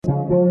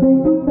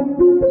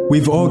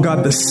We've all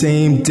got the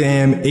same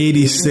damn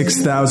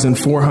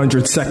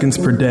 86,400 seconds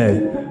per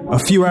day. A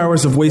few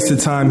hours of wasted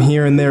time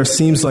here and there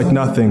seems like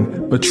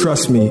nothing, but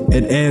trust me,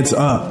 it adds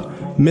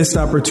up. Missed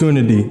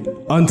opportunity,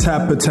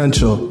 untapped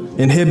potential,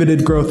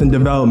 inhibited growth and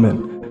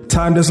development.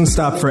 Time doesn't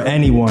stop for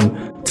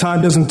anyone.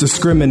 Time doesn't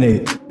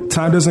discriminate.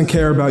 Time doesn't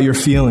care about your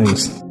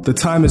feelings. The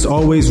time is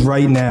always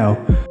right now.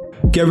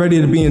 Get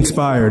ready to be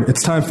inspired.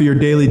 It's time for your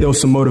daily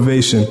dose of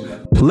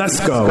motivation.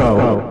 Let's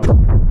go.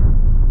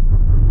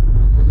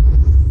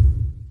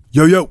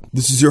 Yo,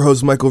 this is your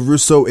host, Michael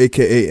Russo,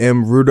 aka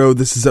M. Rudo.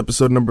 This is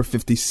episode number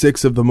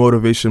 56 of the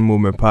Motivation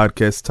Movement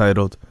podcast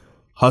titled,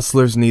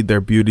 Hustlers Need Their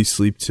Beauty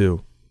Sleep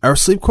Too. Our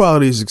sleep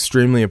quality is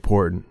extremely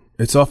important.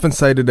 It's often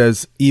cited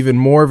as even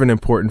more of an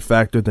important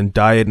factor than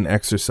diet and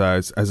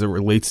exercise as it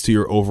relates to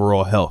your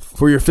overall health.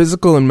 For your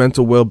physical and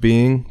mental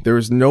well-being, there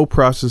is no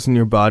process in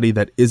your body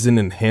that isn't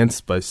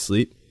enhanced by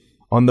sleep.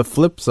 On the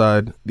flip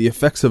side, the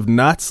effects of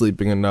not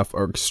sleeping enough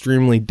are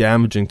extremely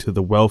damaging to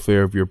the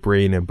welfare of your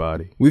brain and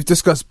body. We've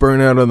discussed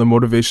burnout on the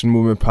Motivation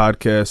Movement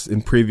podcast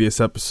in previous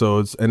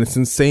episodes, and it's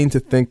insane to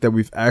think that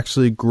we've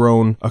actually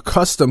grown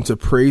accustomed to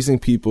praising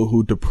people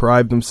who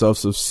deprive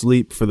themselves of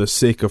sleep for the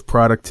sake of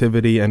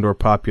productivity and or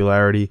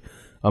popularity,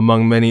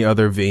 among many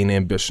other vain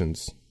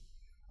ambitions.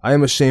 I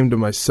am ashamed of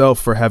myself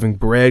for having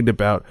bragged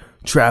about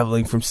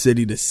traveling from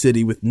city to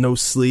city with no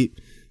sleep,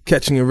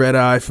 catching a red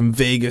eye from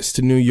Vegas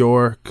to New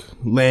York,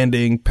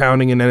 landing,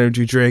 pounding an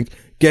energy drink,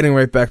 getting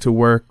right back to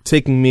work,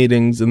 taking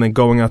meetings, and then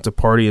going out to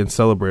party and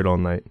celebrate all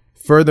night,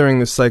 furthering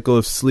the cycle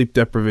of sleep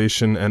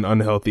deprivation and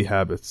unhealthy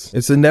habits.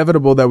 It's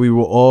inevitable that we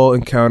will all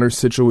encounter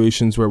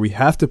situations where we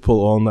have to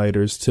pull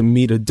all-nighters to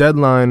meet a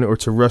deadline or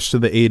to rush to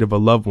the aid of a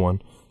loved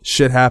one.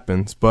 Shit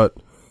happens, but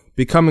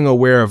becoming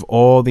aware of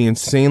all the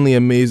insanely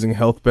amazing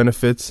health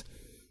benefits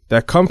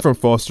that come from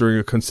fostering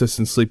a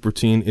consistent sleep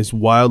routine is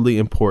wildly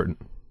important.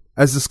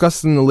 As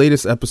discussed in the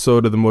latest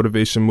episode of the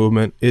Motivation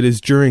Movement, it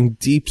is during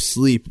deep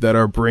sleep that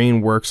our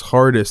brain works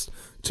hardest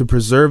to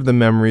preserve the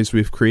memories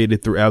we've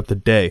created throughout the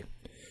day.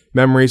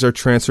 Memories are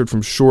transferred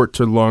from short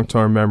to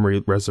long-term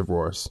memory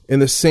reservoirs.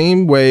 In the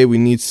same way we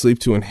need sleep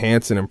to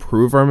enhance and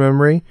improve our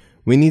memory,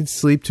 we need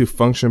sleep to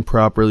function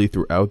properly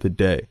throughout the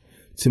day,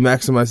 to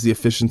maximize the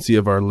efficiency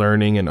of our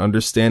learning and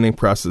understanding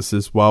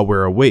processes while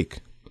we're awake.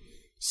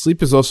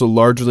 Sleep is also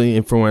largely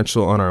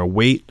influential on our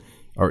weight,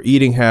 our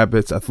eating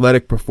habits,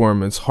 athletic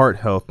performance, heart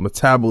health,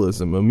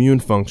 metabolism,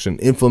 immune function,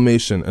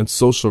 inflammation, and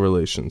social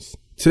relations.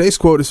 Today's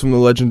quote is from the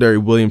legendary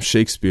William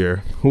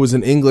Shakespeare, who was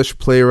an English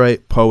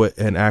playwright, poet,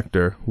 and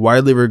actor,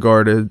 widely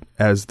regarded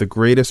as the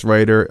greatest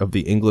writer of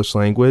the English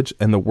language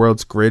and the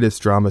world's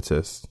greatest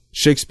dramatist.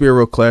 Shakespeare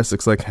wrote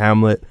classics like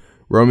Hamlet,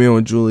 Romeo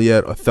and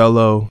Juliet,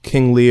 Othello,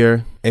 King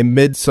Lear, A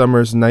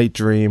Midsummer's Night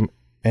Dream,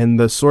 and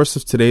the source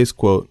of today's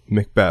quote,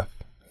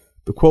 Macbeth.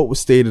 The quote was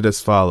stated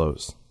as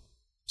follows: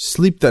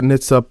 Sleep that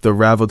knits up the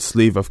raveled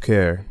sleeve of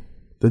care,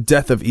 the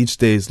death of each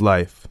day's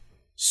life,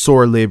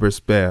 sore labor's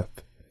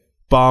bath,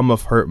 balm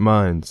of hurt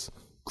minds,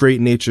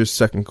 great nature's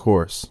second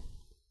course,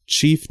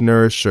 chief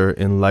nourisher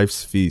in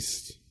life's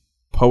feast.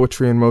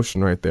 Poetry in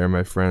motion right there,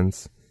 my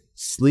friends.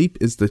 Sleep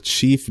is the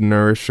chief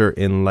nourisher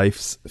in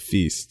life's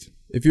feast.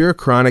 If you're a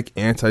chronic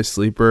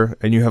anti-sleeper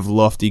and you have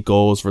lofty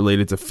goals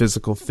related to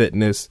physical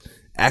fitness,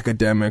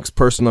 academics,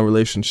 personal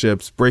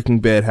relationships, breaking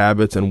bad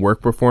habits, and work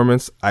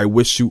performance, I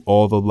wish you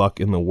all the luck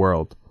in the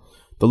world.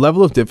 The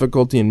level of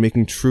difficulty in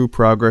making true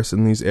progress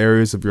in these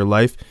areas of your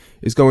life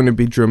is going to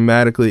be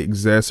dramatically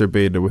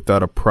exacerbated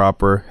without a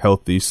proper,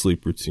 healthy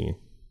sleep routine.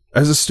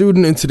 As a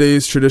student in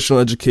today's traditional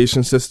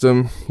education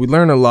system, we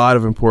learn a lot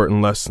of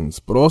important lessons,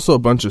 but also a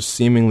bunch of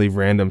seemingly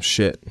random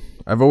shit.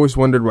 I've always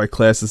wondered why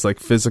classes like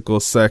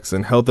physical, sex,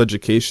 and health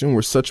education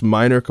were such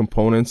minor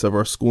components of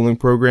our schooling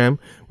program,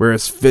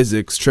 whereas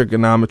physics,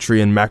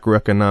 trigonometry, and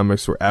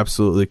macroeconomics were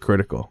absolutely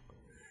critical.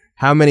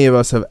 How many of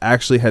us have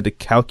actually had to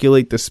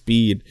calculate the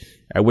speed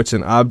at which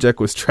an object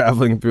was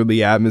traveling through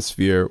the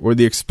atmosphere or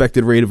the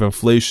expected rate of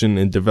inflation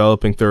in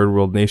developing third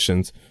world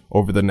nations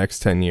over the next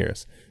 10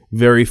 years?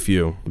 Very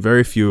few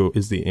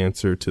is the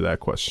answer to that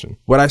question.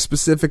 What I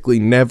specifically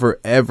never,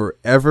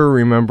 ever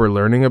remember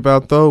learning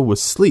about, though,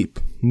 was sleep.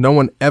 No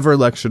one ever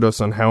lectured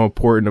us on how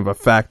important of a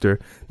factor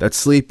that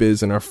sleep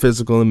is in our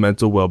physical and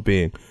mental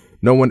well-being.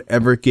 No one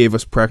ever gave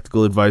us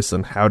practical advice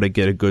on how to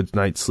get a good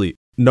night's sleep.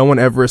 No one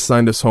ever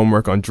assigned us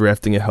homework on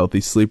drafting a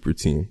healthy sleep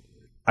routine.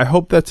 I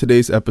hope that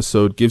today's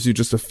episode gives you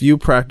just a few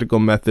practical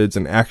methods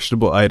and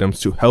actionable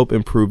items to help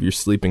improve your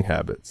sleeping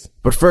habits.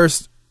 But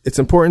first, it's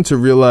important to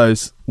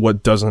realize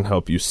what doesn't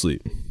help you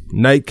sleep.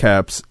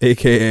 Nightcaps,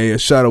 aka a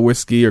shot of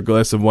whiskey or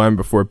glass of wine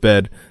before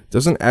bed,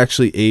 doesn't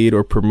actually aid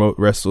or promote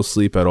restful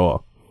sleep at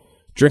all.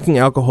 Drinking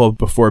alcohol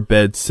before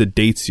bed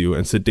sedates you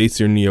and sedates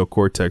your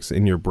neocortex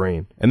in your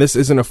brain. And this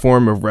isn't a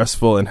form of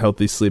restful and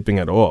healthy sleeping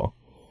at all.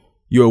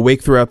 You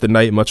awake throughout the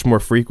night much more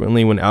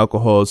frequently when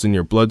alcohol is in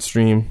your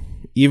bloodstream,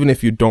 even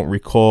if you don't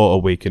recall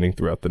awakening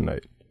throughout the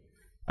night.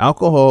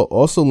 Alcohol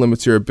also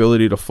limits your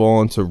ability to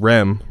fall into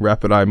REM,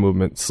 rapid eye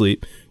movement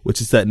sleep,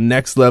 which is that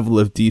next level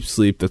of deep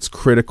sleep that's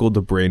critical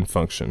to brain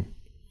function.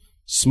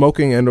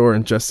 Smoking and or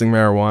ingesting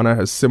marijuana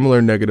has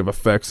similar negative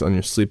effects on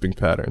your sleeping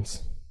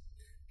patterns.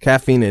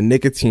 Caffeine and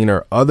nicotine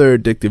are other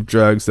addictive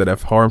drugs that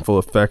have harmful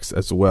effects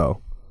as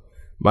well.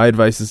 My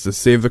advice is to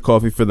save the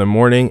coffee for the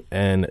morning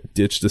and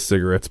ditch the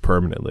cigarettes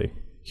permanently.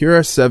 Here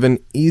are 7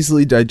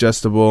 easily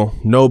digestible,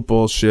 no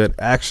bullshit,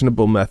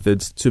 actionable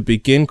methods to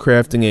begin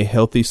crafting a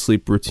healthy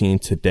sleep routine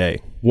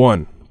today.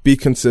 1. Be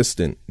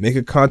consistent. Make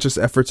a conscious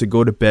effort to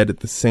go to bed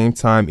at the same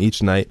time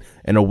each night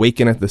and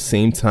awaken at the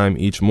same time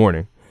each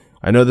morning.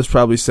 I know this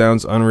probably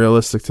sounds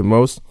unrealistic to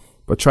most,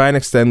 but try and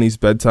extend these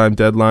bedtime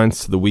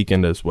deadlines to the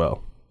weekend as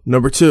well.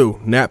 Number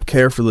 2, nap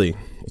carefully.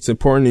 It's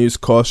important to use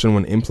caution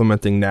when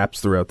implementing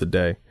naps throughout the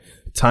day.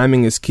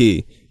 Timing is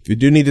key. If you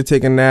do need to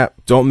take a nap,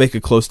 don't make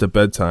it close to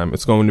bedtime.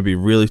 It's going to be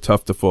really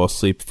tough to fall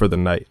asleep for the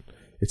night.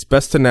 It's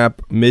best to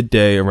nap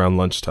midday around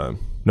lunchtime.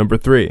 Number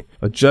 3,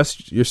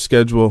 adjust your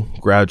schedule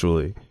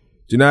gradually.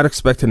 Do not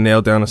expect to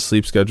nail down a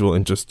sleep schedule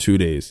in just 2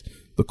 days.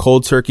 The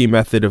cold turkey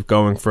method of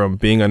going from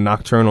being a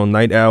nocturnal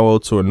night owl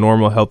to a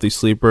normal healthy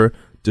sleeper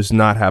does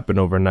not happen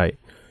overnight.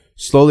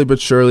 Slowly but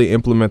surely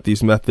implement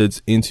these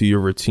methods into your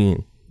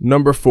routine.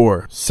 Number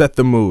 4, set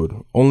the mood.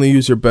 Only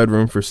use your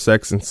bedroom for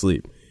sex and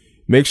sleep.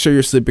 Make sure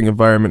your sleeping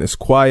environment is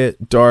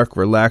quiet, dark,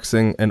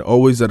 relaxing, and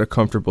always at a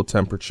comfortable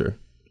temperature.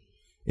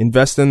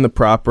 Invest in the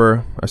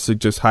proper, I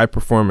suggest high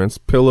performance,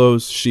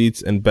 pillows,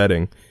 sheets, and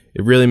bedding.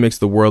 It really makes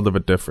the world of a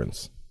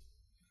difference.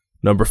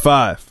 Number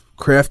 5.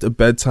 Craft a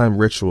bedtime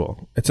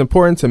ritual. It's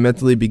important to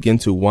mentally begin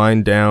to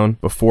wind down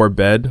before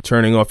bed,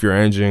 turning off your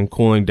engine,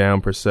 cooling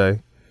down per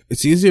se.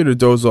 It's easier to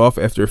doze off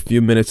after a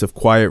few minutes of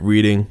quiet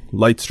reading,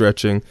 light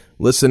stretching,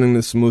 listening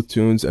to smooth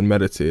tunes, and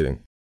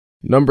meditating.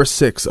 Number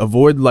 6.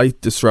 Avoid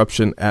light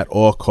disruption at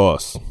all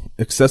costs.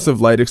 Excessive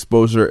light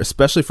exposure,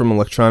 especially from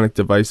electronic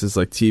devices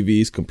like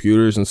TVs,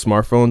 computers, and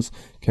smartphones,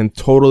 can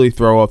totally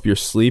throw off your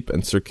sleep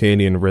and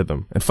circadian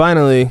rhythm. And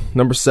finally,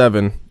 number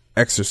 7.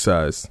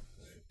 Exercise.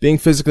 Being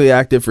physically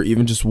active for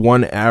even just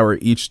 1 hour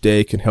each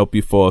day can help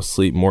you fall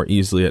asleep more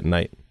easily at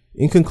night.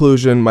 In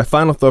conclusion, my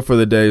final thought for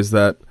the day is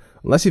that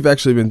unless you've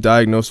actually been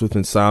diagnosed with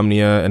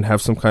insomnia and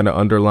have some kind of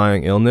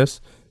underlying illness,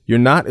 you're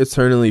not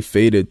eternally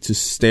fated to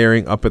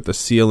staring up at the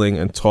ceiling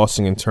and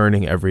tossing and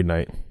turning every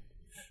night.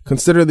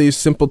 Consider these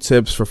simple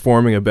tips for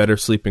forming a better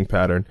sleeping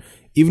pattern,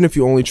 even if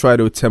you only try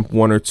to attempt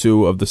 1 or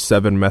 2 of the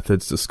 7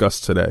 methods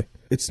discussed today.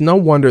 It's no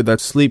wonder that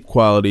sleep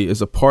quality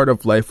is a part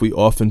of life we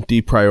often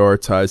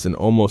deprioritize and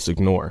almost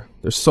ignore.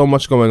 There's so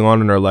much going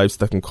on in our lives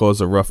that can cause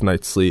a rough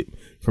night's sleep,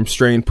 from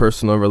strained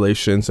personal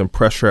relations and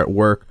pressure at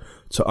work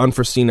to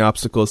unforeseen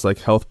obstacles like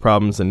health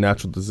problems and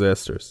natural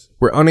disasters.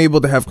 We're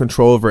unable to have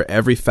control over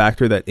every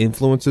factor that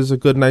influences a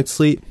good night's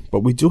sleep,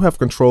 but we do have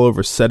control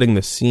over setting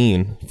the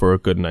scene for a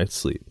good night's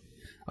sleep.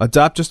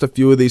 Adopt just a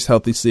few of these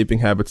healthy sleeping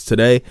habits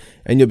today,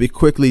 and you'll be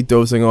quickly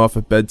dozing off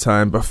at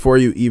bedtime before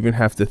you even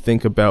have to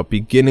think about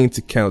beginning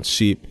to count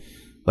sheep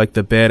like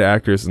the bad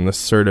actors in the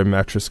Serta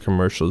mattress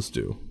commercials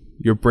do.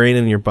 Your brain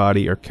and your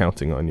body are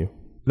counting on you.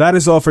 That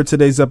is all for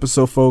today's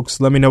episode, folks.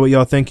 Let me know what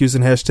y'all think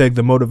using hashtag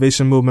The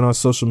Motivation Movement on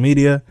social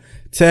media.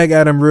 Tag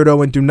Adam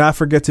Rudo, and do not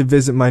forget to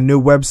visit my new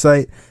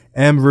website,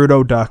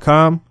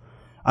 mrudo.com.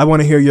 I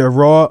want to hear your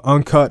raw,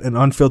 uncut, and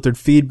unfiltered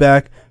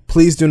feedback.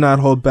 Please do not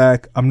hold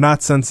back. I'm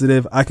not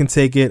sensitive. I can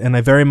take it, and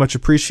I very much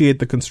appreciate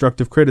the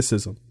constructive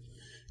criticism.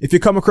 If you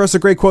come across a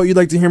great quote you'd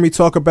like to hear me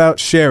talk about,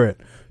 share it.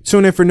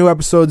 Tune in for new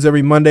episodes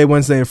every Monday,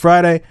 Wednesday, and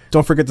Friday.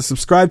 Don't forget to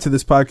subscribe to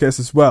this podcast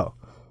as well.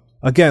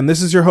 Again,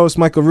 this is your host,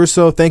 Michael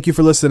Russo. Thank you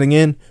for listening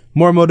in.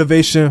 More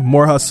motivation,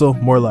 more hustle,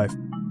 more life.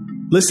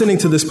 Listening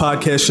to this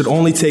podcast should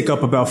only take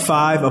up about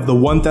 5 of the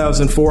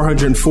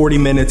 1,440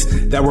 minutes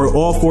that we're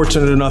all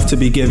fortunate enough to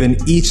be given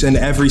each and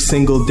every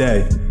single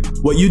day.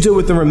 What you do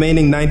with the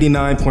remaining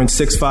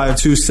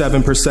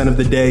 99.6527% of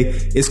the day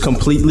is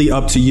completely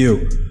up to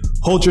you.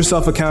 Hold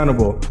yourself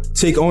accountable.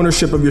 Take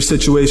ownership of your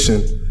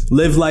situation.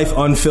 Live life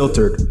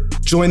unfiltered.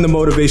 Join the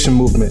motivation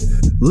movement.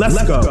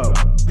 Let's go.